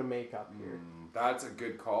doing a makeup here. That's a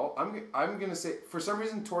good call. I'm gonna say, for some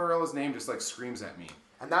reason, Tortorella's name just like screams at me.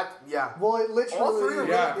 And that, Well, it literally. all three are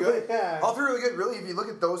really good. Yeah. All three are really good. Really, if you look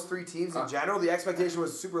at those three teams in general, the expectation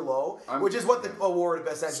was super low, which is what the award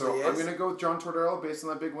essentially is. I'm gonna go with John Tortorella based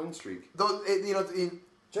on that big win streak. Though,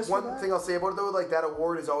 one thing I'll say about it though, like that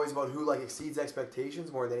award is always about who like exceeds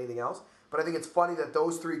expectations more than anything else. But I think it's funny that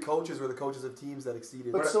those three coaches were the coaches of teams that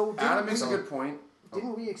exceeded. But so Adam makes a good point.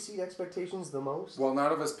 Didn't we exceed expectations the most? Well,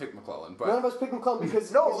 none of us picked McClellan, but none of us picked McClellan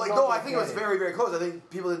because I think it was very, very close. I think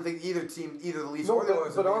people didn't think either the Leafs or the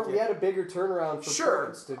Oilers. But we had a bigger turnaround for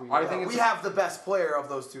points, did we? I think we have the best player of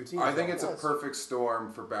those two teams. I think it's a perfect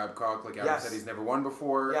storm for Babcock. Like Adam said, he's never won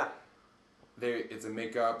before. Yeah, it's a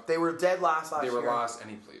makeup. They were dead last year. They were last, and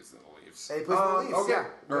he plays in the Leafs. And he plays in the Leafs. Okay,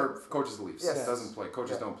 or coaches the Leafs. Yes. Doesn't play.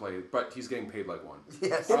 Coaches don't play, but he's getting paid like one.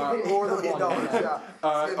 Yes, getting paid more than one.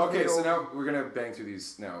 Okay, so now we're gonna bang through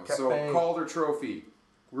these now. Okay. So Calder Trophy,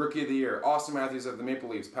 Rookie of the Year: Austin Matthews of the Maple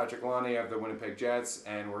Leafs, Patrick Laine of the Winnipeg Jets,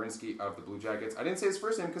 and Werenski of the Blue Jackets. I didn't say his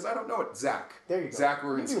first name because I don't know it. Zach. There you go. Zach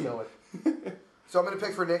Werenski. You do know it. So I'm going to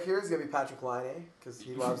pick for Nick here. It's going to be Patrick Laine because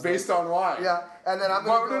he loves based on why? Yeah, and then I'm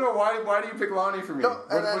going to Why do you pick Laine for me?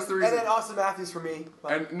 What's the reason? And then Austin Matthews for me.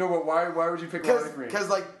 But why would you pick Laine for me?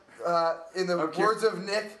 Because in the words of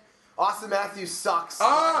Nick, Austin Matthews sucks.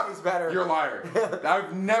 He's better. You're a liar.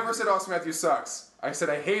 I've never said Austin Matthews sucks. I said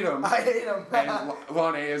I hate him. I hate him. And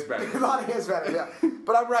Laine is better. Laine is better. Yeah,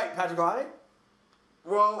 but I'm right. Patrick Laine.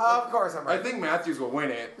 Well, of course I'm right. I think Matthews will win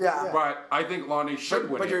it. Yeah. But I think Laine should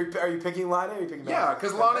win it. But are you picking Laine or are you picking Matthews? Yeah,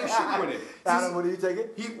 because Laine should win it. Adam, what are you taking?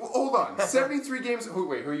 Hold on. 73 games.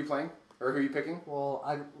 Wait, who are you playing? Or who are you picking? Well,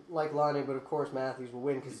 I like Laine, but of course Matthews will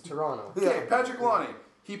win because it's Toronto. Okay, Patrick Laine.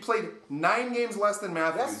 He played 9 games less than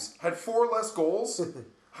Matthews. Had 4 less goals.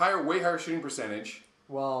 Way higher shooting percentage.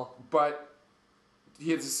 Well. But he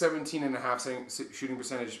had a 17.5 shooting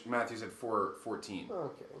percentage. Matthews had 14.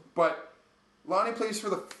 Okay. But Laine plays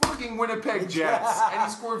for the fucking Winnipeg Jets, and he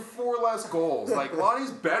scored 4 less goals. Like,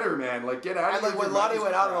 Lonnie's better, man. Like, get out of here. And when Laine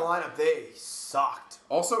went out of the lineup, they sucked.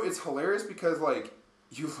 Also, it's hilarious because, like,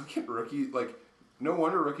 you look at rookies, like, no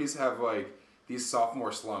wonder rookies have, like, these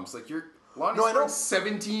sophomore slumps. Like, Lonnie's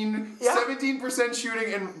 17%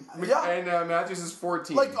 shooting, and Matthews is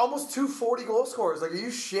 14. Like, almost 240 goal scorers. Like, are you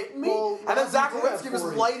shitting me? Well, and then Zach Werenski was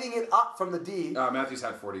lighting it up from the D. Matthews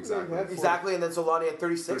had 40, exactly. Exactly, and then Solani had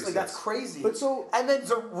 36. Like, that's crazy. But and then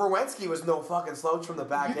Werenski was no fucking slouch from the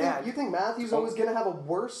back end. You think Matthews was going to have a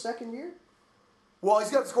worse second year? Well, he's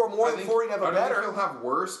got to score more than 40 to have a better. I don't think he'll have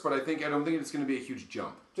worse, but I don't think it's going to be a huge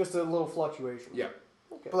jump. Just a little fluctuation. Yeah.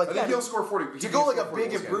 Okay. But I think he'll score 40. To go like a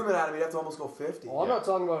big improvement out of him, he'd have to almost go 50. Well, I'm not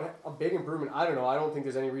talking about a big improvement. I don't know. I don't think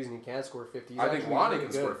there's any reason he can't score 50. I think Laine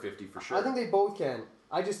can score 50 for sure. I think they both can.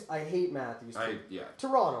 I hate Matthews.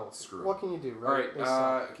 Toronto. Screw what can you do, right?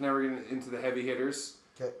 All right, now we're getting into the heavy hitters.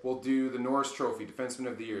 Okay. We'll do the Norris Trophy, Defenseman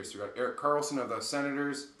of the Year. So we got Erik Karlsson of the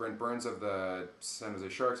Senators, Brent Burns of the San Jose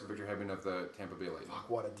Sharks, and Victor Hedman of the Tampa Bay Lightning. Fuck,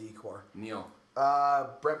 what a decor. Neil.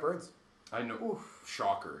 Brent Burns. I know. Oof.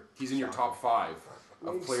 Shocker. He's in your top 5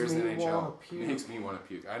 of players in the NHL. Makes me want to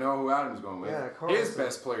puke. I know who Adam's going with. Yeah, his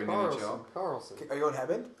best player in the NHL. Karlsson. Are you on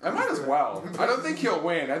Hedman? I might as well. I don't think he'll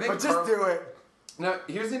win. I think. But just do it. Now,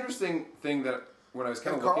 here's the interesting thing that when I was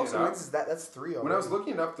kind of looking it up. Wins, that's 3 already. When I was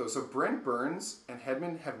looking it up, though, so Brent Burns and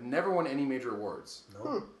Hedman have never won any major awards.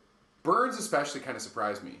 No. Burns especially kind of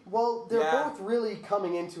surprised me. Well, they're both really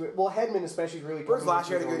coming into it. Well, Hedman especially is really Burns coming last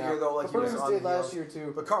year had a good year, though. Like Burns did last year,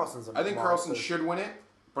 too. But Karlsson's I think Karlsson should win it,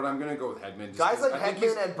 but I'm going to go with Hedman. Guys like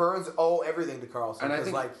Hedman and Burns owe everything to Karlsson. And I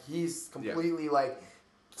think he's completely,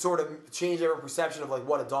 sort of changed our perception of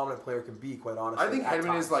what a dominant player can be. Quite honestly, I think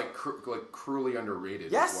Hedman is cruelly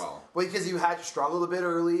underrated as well. Well, because you had struggled a bit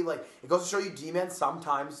early. Like, it goes to show you, D-men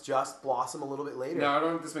sometimes just blossom a little bit later. Now, I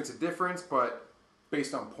don't know if this makes a difference, but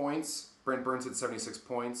based on points, Brent Burns had 76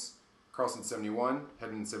 points, Karlsson 71,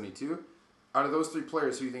 Hedman 72. Out of those 3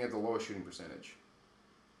 players, who do you think had the lowest shooting percentage?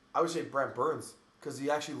 I would say Brent Burns. Because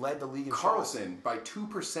he actually led the league in shots. Karlsson by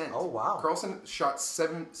 2%. Oh, wow. Karlsson shot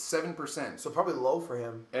 7%. So probably low for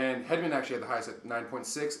him. And Hedman actually had the highest at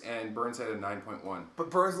 9.6, and Burns had a 9.1.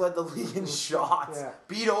 But Burns led the league in shots. Yeah.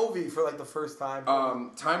 Beat Ovi for the first time.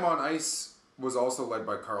 Time on ice was also led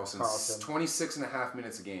by Karlsson. Karlsson. 26 and a half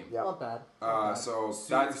minutes a game. Yeah. Not bad. So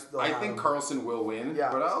Sooners, they'll I have think him. Karlsson will win,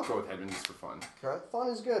 Yeah. but I'll go with Hedman just for fun. Okay. Fun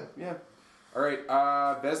is good. Yeah. All right.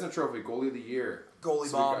 Vezina Trophy, goalie of the year.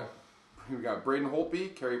 Goalie bomb. We got Braden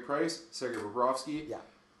Holtby, Carey Price, Sergei Bobrovsky. Yeah.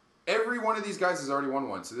 Every one of these guys has already won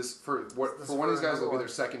one. So this for This one of these guys another will be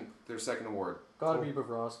one. their second award. Gotta be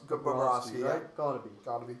Bobrovsky. Bobrovsky, right? yeah. Gotta be.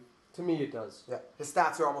 Gotta be. To me, it does. Yeah. His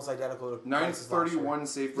stats are almost identical to Price's last year. 931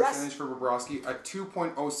 save Yes. percentage for Bobrovsky, a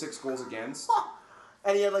 2.06 goals against,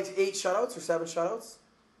 And he had like 8 shutouts or 7 shutouts.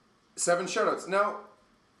 7 shutouts. Now,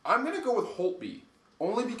 I'm gonna go with Holtby.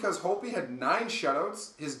 Only because Holtby had 9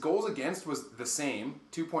 shutouts, his goals against was the same,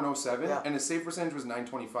 2.07, Yeah. and his save percentage was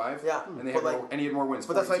 925. Yeah, and they but had like- more, and he had more wins.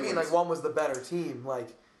 But that's what I 42 mean. wins. Like one was the better team. Like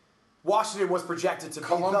Washington was projected to be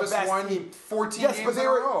Columbus the best won team. 14 Yes, games but they in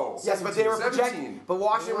were. a row. Yes, but they were 17. projected. But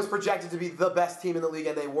Washington was projected to be the best team in the league,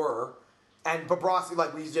 and they were. And Bobrovsky,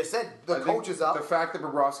 like we just said, the I think coach is up. The fact that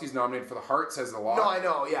Bobrovsky's nominated for the Hart says a lot. No, I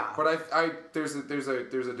know. Yeah. But there's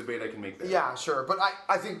a debate I can make there. Yeah, sure. But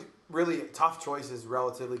I think really tough choices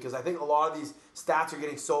relatively because I think a lot of these stats are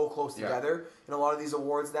getting so close Yeah. together in a lot of these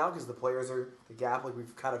awards now because the players are the gap like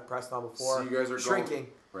we've kind of pressed on before. So you guys are shrinking.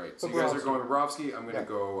 Right. So you guys are Bobrovsky. going Bobrovsky. I'm gonna Yeah.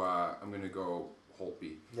 go. I'm gonna go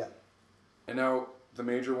Holtby. Yeah. And now the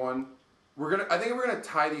major one. I think we're gonna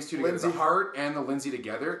tie these two together, Lindsay the Hart and the Lindsay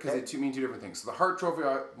together, because Okay. they mean two different things. So the Hart Trophy,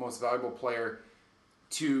 most valuable player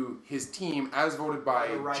to his team, as voted by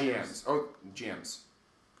The writers. GMs. Oh, GMs.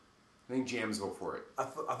 I think GMs vote for it. I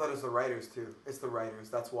thought it was the writers too. It's the writers.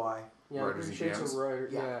 That's why. Yeah, Writers pretty and sure it's a GMs? writer.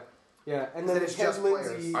 Yeah. Yeah. Yeah. And Then then it's Ted just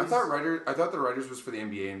Lindsay. players. I thought the writers was for the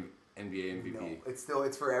NBA MVP. No,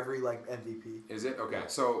 it's for every like MVP Is it okay?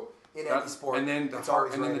 So in that- any sport. and then the it's Hart,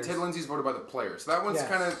 always and then the writers. Ted Lindsay's voted by the players. So that one's Yes.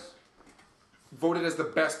 kind of voted as the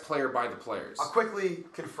best player by the players. I'll quickly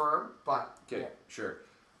confirm, but Okay, Yeah. sure.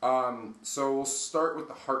 So we'll start with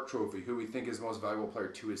the Hart Trophy, who we think is the most valuable player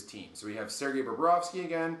to his team. So we have Sergei Bobrovsky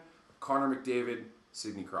again, Connor McDavid,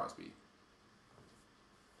 Sidney Crosby.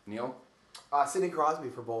 Neil? Sidney Crosby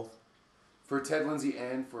for both. For Ted Lindsay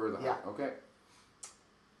and for the Hart. Yeah. Okay.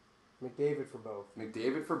 McDavid for both.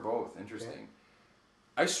 McDavid for both. Interesting.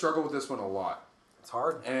 I struggle with this one a lot. It's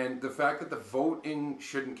hard. And the fact that the voting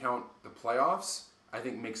shouldn't count the playoffs, I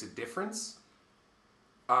think makes a difference.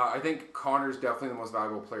 I think Connor's definitely the most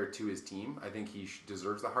valuable player to his team. I think he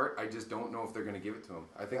deserves the Hart. I just don't know if they're going to give it to him.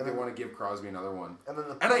 I think And they then- want to give Crosby another one. And then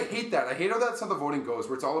And I hate that. I hate how that's how the voting goes,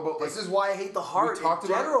 where it's all about like this is why I hate the Hart we talked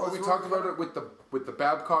in general. about. We talked about it with the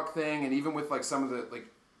Babcock thing, and even with like some of the like,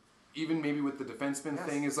 even maybe with the defenseman Yes.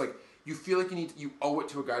 thing is like you feel like you owe it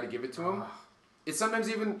to a guy to give it to him. It's sometimes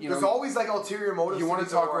even There's always like ulterior motives. you want to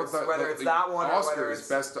these talk awards, about whether it's that one or whether Oscars it's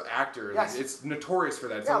best actor. Yes. Like, it's notorious for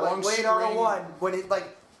that. It's yeah, a long like string. Leonardo won when it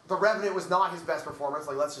like the Revenant was not his best performance.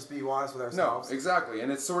 Like let's just be honest with No, ourselves. exactly,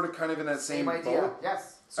 and it's sort of kind of in that Same same idea. boat.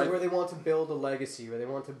 Yes. So I- where they want to build a legacy, where they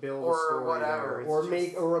want to build Or a story, whatever, there, it's or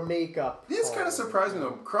just- a makeup. This kind call. of surprised me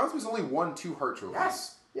though. Crosby's only won 2 Hart trophies.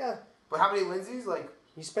 Yes. Yeah, But how many Lindsays? Like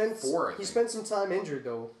he spent 4, I he think. spent some time injured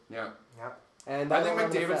though, Yeah. yeah. and I that'll think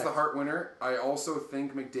have an McDavid's the effect. Hart winner. I also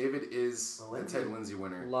think McDavid is The the Lindsay. Ted Lindsay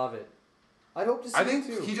winner. Love it. I'd hope to see I think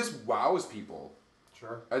it too. he just wows people.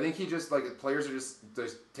 Sure. I think he just like players are just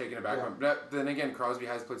taken aback. Yeah. But then again, Crosby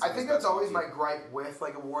has played. I some of think his that's best always hockey. my gripe with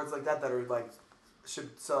like awards like that are like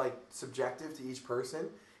subjective to each person.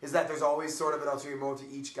 Is that there's always sort of an ulterior motive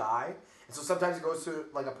to each guy, and so sometimes it goes to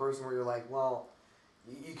like a person where you're like, well,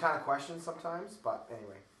 you kind of question sometimes. But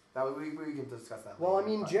anyway, that we can discuss that. Well, I later,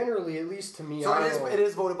 mean, but- generally, at least to me, so I it is. don't- It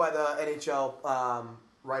is voted by the NHL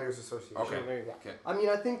Writers Association. Okay. There you go. Okay. I mean,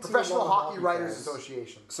 I think to a Professional lot of Hockey Writers fans,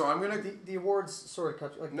 Association. So I'm gonna. The awards sort of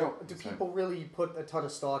cut. Like, No, do it's people really put a ton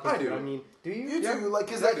of stock I into do. it? I mean, do you? You Yeah, do like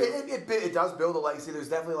because I like, do. it does build a legacy. There's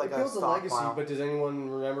definitely like It builds a legacy, stockpile. but does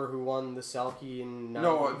anyone remember who won the Selke in No,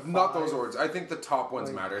 95? not those awards. I think the top ones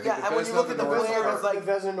Like- matter. I think Yeah, the and when you Vezina, look at the Norris players, Hart, like-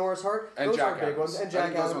 the Vezina, Norris Hart, And those Jack are big Adams. ones, and I Jack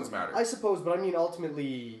think those Adams. ones matter. I suppose, but I mean,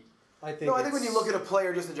 ultimately, I think. No, I think when you it's- look at a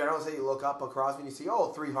player just in general, say you look up a Crosby and you see,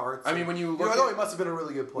 oh, 3 Hearts. I mean, when you you're look like, at oh, he must have been a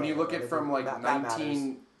really good player. when you look I at think from like that matters.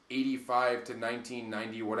 1985 to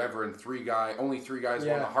 1990, whatever, and only three guys won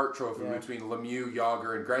Yeah. the Hart Trophy Yeah. between Lemieux,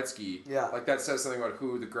 Yager, and Gretzky. Yeah. like that says something about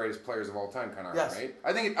who the greatest players of all time kind of Yes. are, right?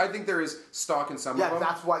 I think there is stock in some Yeah, of them.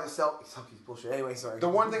 that's why the Selke's bullshit. Anyway, sorry. The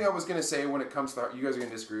one thing I was going to say when it comes to you guys are going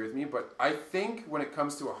to disagree with me, but I think when it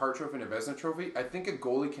comes to a Hart Trophy and a Vezina Trophy, I think a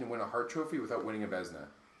goalie can win a Hart Trophy without winning a Vezina.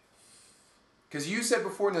 Because you said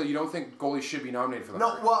before, Neil, you don't think goalies should be nominated for the No,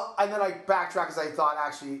 Hart. well, and then I backtracked because I thought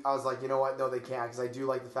actually, I was like, you know what? No, they can't because I do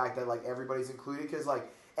like the fact that like everybody's included because like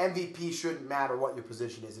MVP shouldn't matter what your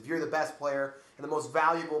position is. If you're the best player and the most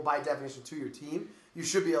valuable by definition to your team, you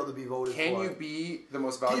should be able to be voted Can for. you be the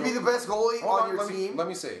most Can valuable? you be the best goalie Hold on your team? Let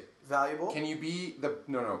me say. Valuable? Can you be the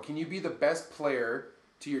Can you be the best player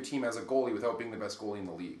to your team as a goalie without being the best goalie in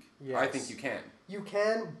the league? Yes. I think you can. You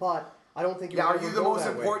can, but I don't think you. Yeah, are ever you the go most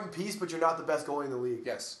that way. important piece, but you're not the best goalie in the league?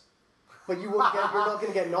 Yes. But you won't get. You're not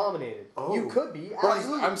going to get nominated. Oh. You could be. But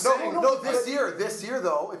Absolutely. I'm saying- this year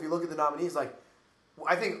though, if you look at the nominees, like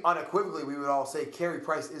I think unequivocally we would all say Carey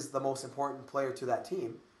Price is the most important player to that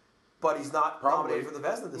team, but he's not Probably. nominated for the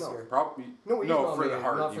Vezina this year. Probably. No, he's for nominated, the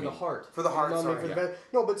heart. not you for the mean. heart. For the He's heart, nominated sorry, for the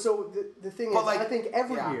no, but so the thing But is, like, I think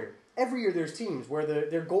every yeah. year there's teams where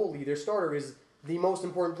their goalie, their starter is the most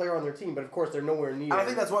important player on their team, but of course they're nowhere near. And I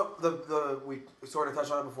think that's what we sort of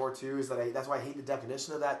touched on it before too. Is that that's why I hate the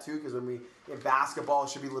definition of that too. Because when in basketball, it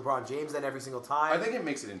should be LeBron James then every single time. I think it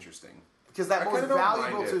makes it interesting. Because that I most kinda don't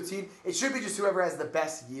valuable mind to a it. team, it should be just whoever has the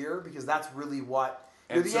best year. Because that's really what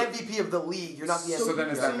you're And the so- MVP of the league. You're not the So MVP. then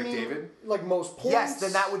is you that see me, McDavid? like most points? Yes,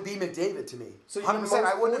 then that would be McDavid to me. So you 100%. mean most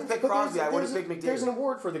I wouldn't have points? picked But Crosby. I would have there's- picked There's an McDavid.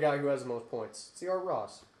 award for the guy who has the most points. It's the Art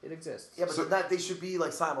Ross. It exists. Yeah, but So- that they should be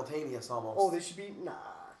like simultaneous almost. Oh, they should be nah.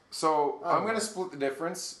 So I don't I'm going know. to split the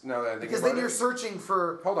difference now that I think because about then you're it. searching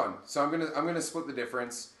for. Hold on. So I'm gonna split the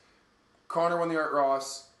difference. Connor won the Art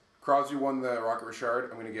Ross. Crosby won the Rocket Richard.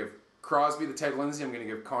 I'm gonna give Crosby the Ted Lindsay. I'm gonna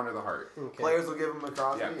give Connor the Hart. Okay. Players will give him a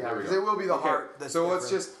Crosby. Yeah, Yeah, there we because go. it will be the Okay, heart. That's so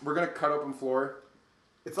different. we're gonna cut open floor.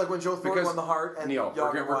 It's like when Joe Thornton Because won the heart and Neil,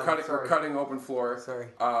 Yager we're won. cutting Sorry. we're cutting open floor. Sorry.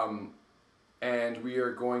 And we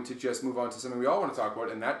are going to just move on to something we all want to talk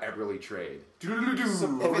about, and that Eberle trade. If it's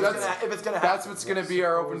gonna happen, That's what's going to be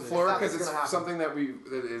our open floor That's because what's it's gonna happen. something that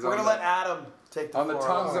is we're on gonna let Adam take the on the floor.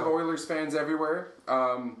 tongues of Oilers fans everywhere.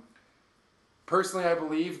 Personally, I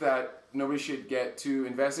believe that nobody should get too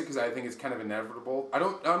invested because I think it's kind of inevitable.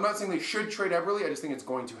 I'm not saying they should trade Eberle. I just think it's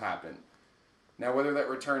going to happen. Now, whether that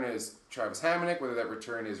return is Travis Hamonic, whether that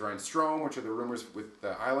return is Ryan Strome, which are the rumors with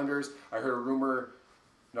the Islanders. I heard a rumor,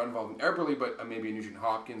 not involving Eberle, but maybe a Nugent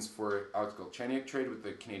Hopkins for Alex Galchenyuk trade with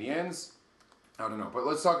the Canadiens. I don't know, but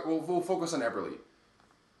let's talk. We'll focus on Eberle.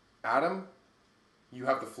 Adam, you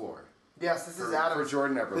have the floor. Yes, this is for Adam's.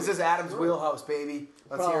 Jordan Eberle. This is Adam's wheelhouse, baby.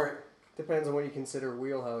 Let's Well, hear it. Depends on what you consider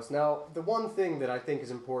wheelhouse. Now, the one thing that I think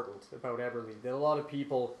is important about Eberle that a lot of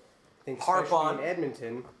people think, Harp especially on. in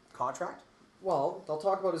Edmonton, Contract? well, they'll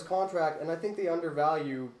talk about his contract, and I think they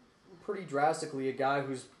undervalue pretty drastically a guy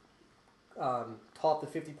who's topped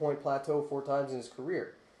the 50-point plateau 4 times in his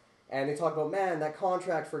career. And they talk about, man, that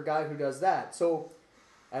contract for a guy who does that. So,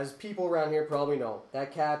 as people around here probably know,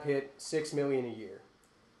 that cap hit $6 million a year.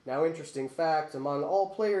 Now, interesting fact, among all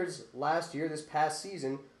players last year, this past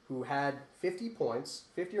season, who had 50 points,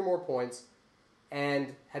 50 or more points,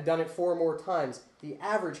 and had done it 4 more times, the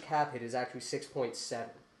average cap hit is actually 6.7.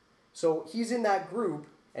 So he's in that group,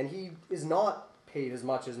 and he is not paid as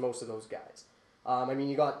much as most of those guys. I mean,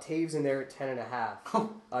 you got Taves in there at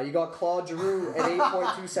 10.5. You got Claude Giroux at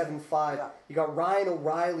 8.275. Yeah. You got Ryan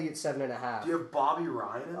O'Reilly at 7.5. Do you have Bobby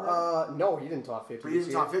Ryan in there? No, he didn't top 50. But he this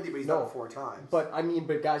didn't year. top 50, but he's No. done it 4 times. But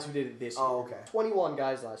guys who did it this year. Oh, okay. 21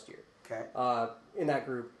 guys last year. Okay. In that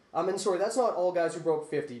group. And sorry, that's not all guys who broke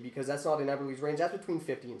 50 because that's not in Eberle's range. That's between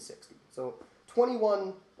 50 and 60. So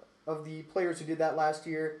 21 of the players who did that last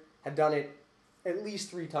year had done it at least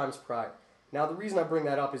 3 times prior. Now, the reason I bring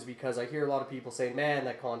that up is because I hear a lot of people say, man,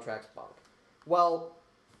 that contract's bunk. Well,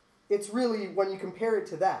 it's really, when you compare it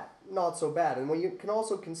to that, not so bad. And when you can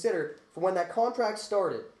also consider, from when that contract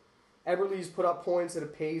started, Eberle's put up points at a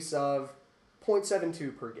pace of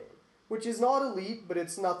 0.72 per game, which is not elite, but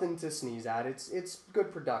it's nothing to sneeze at. It's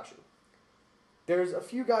good production. There's a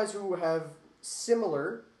few guys who have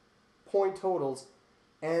similar point totals,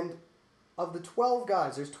 and of the 12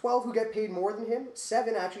 guys, there's 12 who get paid more than him,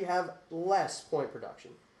 7 actually have less point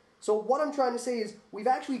production. So what I'm trying to say is we've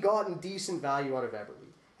actually gotten decent value out of Eberle.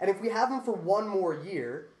 And if we have him for 1 more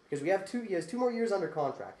year, because he has 2 more years under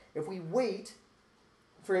contract, if we wait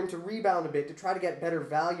for him to rebound a bit to try to get better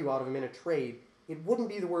value out of him in a trade, it wouldn't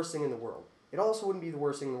be the worst thing in the world. It also wouldn't be the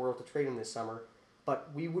worst thing in the world to trade him this summer, but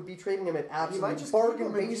we would be trading him at He might absolute just keep bargain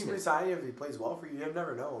him and keep basement. resigning him if he plays well for you. You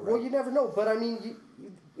never know, right? Well, you never know, but I mean,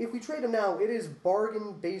 if we trade him now, it is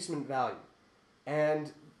bargain basement value.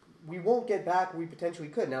 And we won't get back what we potentially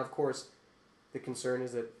could. Now, of course, the concern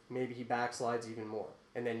is that maybe he backslides even more.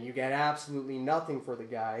 And then you get absolutely nothing for the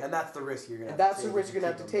guy. And that's the risk you're going to have And that's to take. the risk you're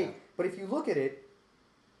going to have to keep him take. But if you look at it,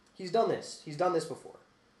 he's done this. He's done this before.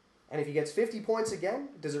 And if he gets 50 points again,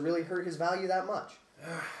 does it really hurt his value that much?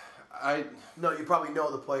 No, you probably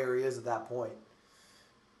know the player he is at that point.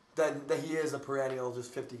 That he is a perennial,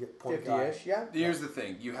 just 50-point guy. 50-ish, yeah. Here's the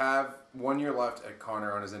thing: you have 1 year left at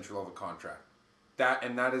Connor on his entry level contract.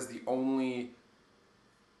 That is the only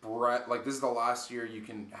like this is the last year you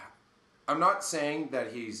can. I'm not saying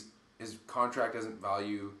that his contract doesn't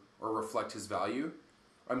value or reflect his value.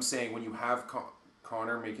 I'm saying when you have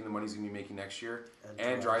Connor making the money he's going to be making next year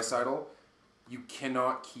and Draisaitl, you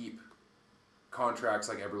cannot keep contracts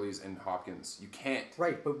like Eberle's and Hopkins. You can't.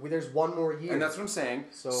 Right, but there's one more year. And that's what I'm saying.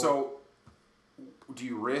 So do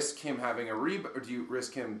you risk him having a rebound, or do you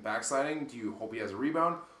risk him backsliding? Do you hope he has a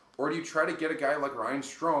rebound? Or do you try to get a guy like Ryan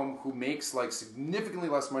Strome who makes like significantly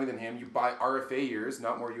less money than him? You buy RFA years,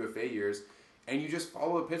 not more UFA years, and you just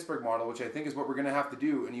follow the Pittsburgh model, which I think is what we're going to have to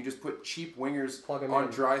do, and you just put cheap wingers on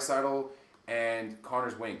Draisaitl and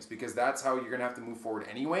Connor's wings, because that's how you're going to have to move forward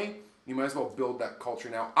anyway. You might as well build that culture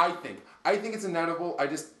now. I think it's inevitable. I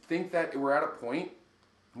just think that we're at a point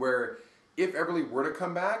where if Eberle were to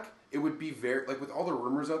come back, it would be very, like with all the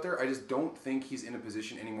rumors out there, I just don't think he's in a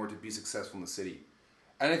position anymore to be successful in the city.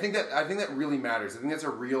 And I think that really matters. I think that's a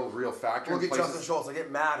real factor. Look at Justin Schultz. Like,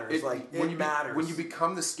 it matters. It matters. When you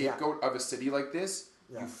become the scapegoat of a city like this,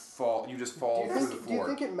 you just fall through the floor. Do you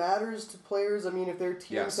think it matters to players? I mean, if their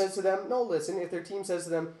team says to them, no, listen, if their team says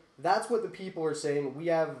to them, that's what the people are saying, we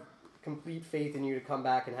have complete faith in you to come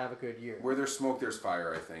back and have a good year. Where there's smoke, there's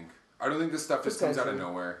fire, I think. I don't think this stuff just comes out of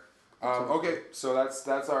nowhere. Okay, so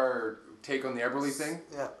that's our take on the Eberle thing.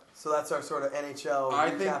 Yeah. So that's our sort of NHL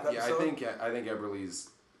recap episode. I think Eberle's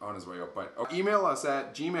on his way up. But email us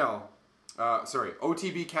at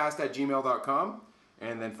otbcast@gmail.com,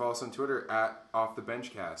 and then follow us on Twitter at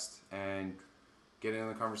OffTheBenchCast, and get in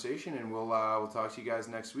the conversation. And we'll talk to you guys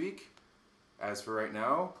next week. As for right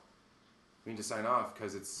now, we need to sign off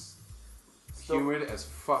because it's humid as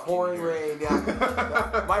fuck. Pouring rain.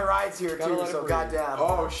 Yeah. My ride's here too, so goddamn.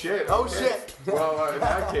 Oh shit. Oh shit. Well, in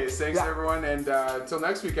that case, thanks everyone, and until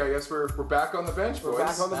next week, I guess we're back on the bench, boys. We're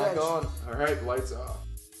back on the bench. All right, lights off.